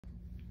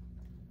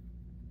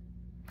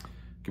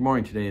Good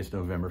morning. Today is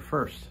November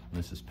 1st.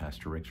 This is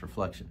Pastor Rick's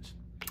Reflections.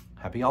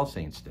 Happy All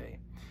Saints Day.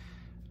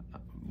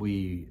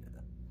 We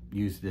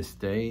use this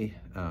day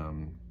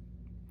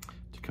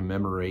to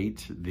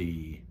commemorate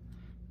the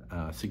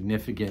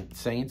significant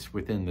saints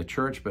within the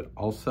church, but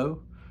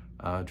also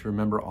to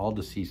remember all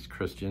deceased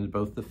Christians,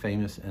 both the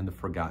famous and the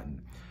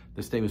forgotten.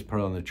 This day was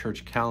put on the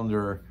church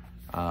calendar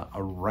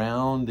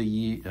around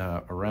the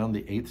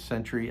 8th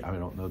century. I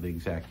don't know the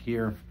exact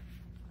year.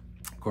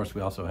 Of course,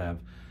 we also have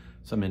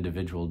some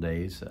individual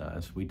days,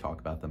 as we talk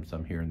about them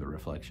some here in the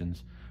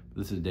Reflections.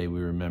 This is a day we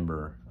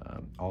remember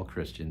all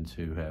Christians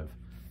who have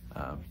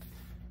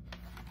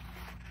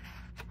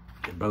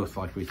both,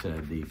 like we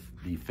said,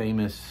 the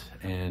famous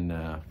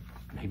and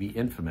maybe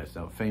infamous,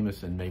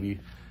 famous and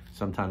maybe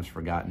sometimes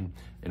forgotten.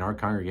 In our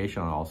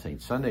congregation on All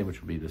Saints Sunday,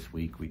 which will be this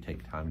week, we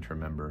take time to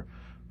remember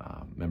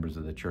members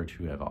of the church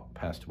who have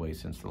passed away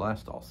since the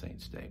last All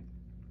Saints Day.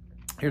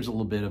 Here's a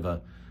little bit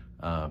of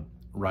a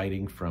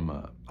writing from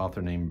an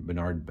author named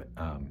Bernard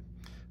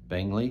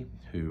Bangley,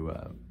 who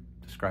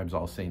describes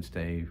All Saints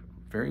Day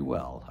very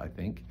well, I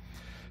think.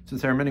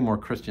 Since there are many more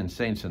Christian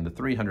saints in the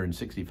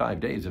 365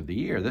 days of the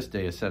year, this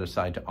day is set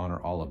aside to honor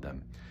all of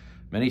them.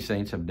 Many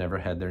saints have never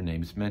had their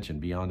names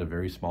mentioned beyond a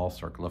very small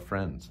circle of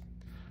friends.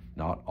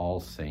 Not all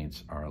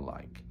saints are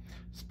alike.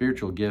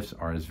 Spiritual gifts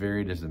are as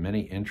varied as the many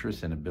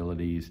interests and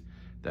abilities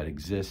that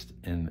exist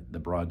in the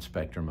broad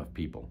spectrum of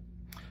people.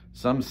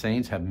 Some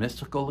saints have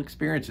mystical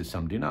experiences,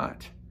 some do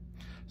not.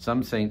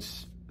 Some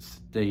saints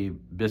stay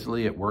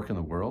busily at work in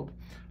the world.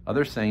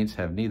 Other saints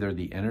have neither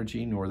the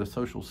energy nor the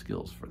social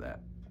skills for that.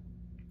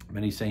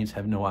 Many saints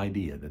have no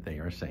idea that they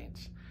are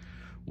saints.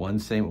 One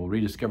saint will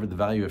rediscover the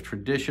value of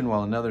tradition,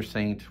 while another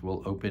saint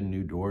will open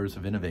new doors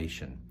of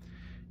innovation.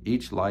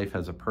 Each life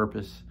has a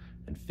purpose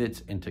and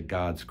fits into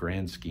God's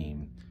grand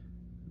scheme,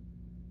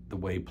 the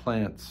way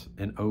plants,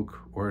 an oak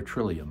or a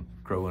trillium,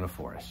 grow in a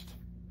forest.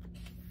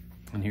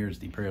 And here's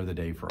the prayer of the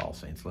day for all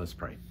saints. Let's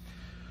pray.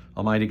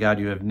 Almighty God,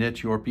 you have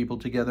knit your people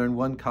together in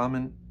one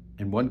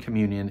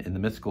communion in the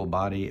mystical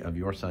body of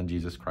your Son,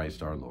 Jesus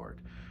Christ, our Lord.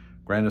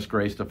 Grant us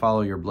grace to follow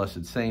your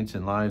blessed saints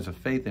in lives of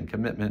faith and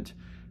commitment,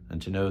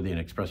 and to know the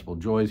inexpressible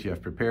joys you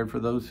have prepared for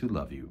those who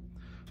love you.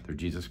 Through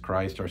Jesus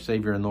Christ, our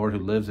Savior and Lord, who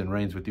lives and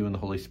reigns with you in the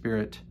Holy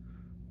Spirit,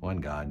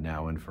 one God,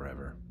 now and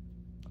forever.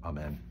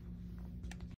 Amen.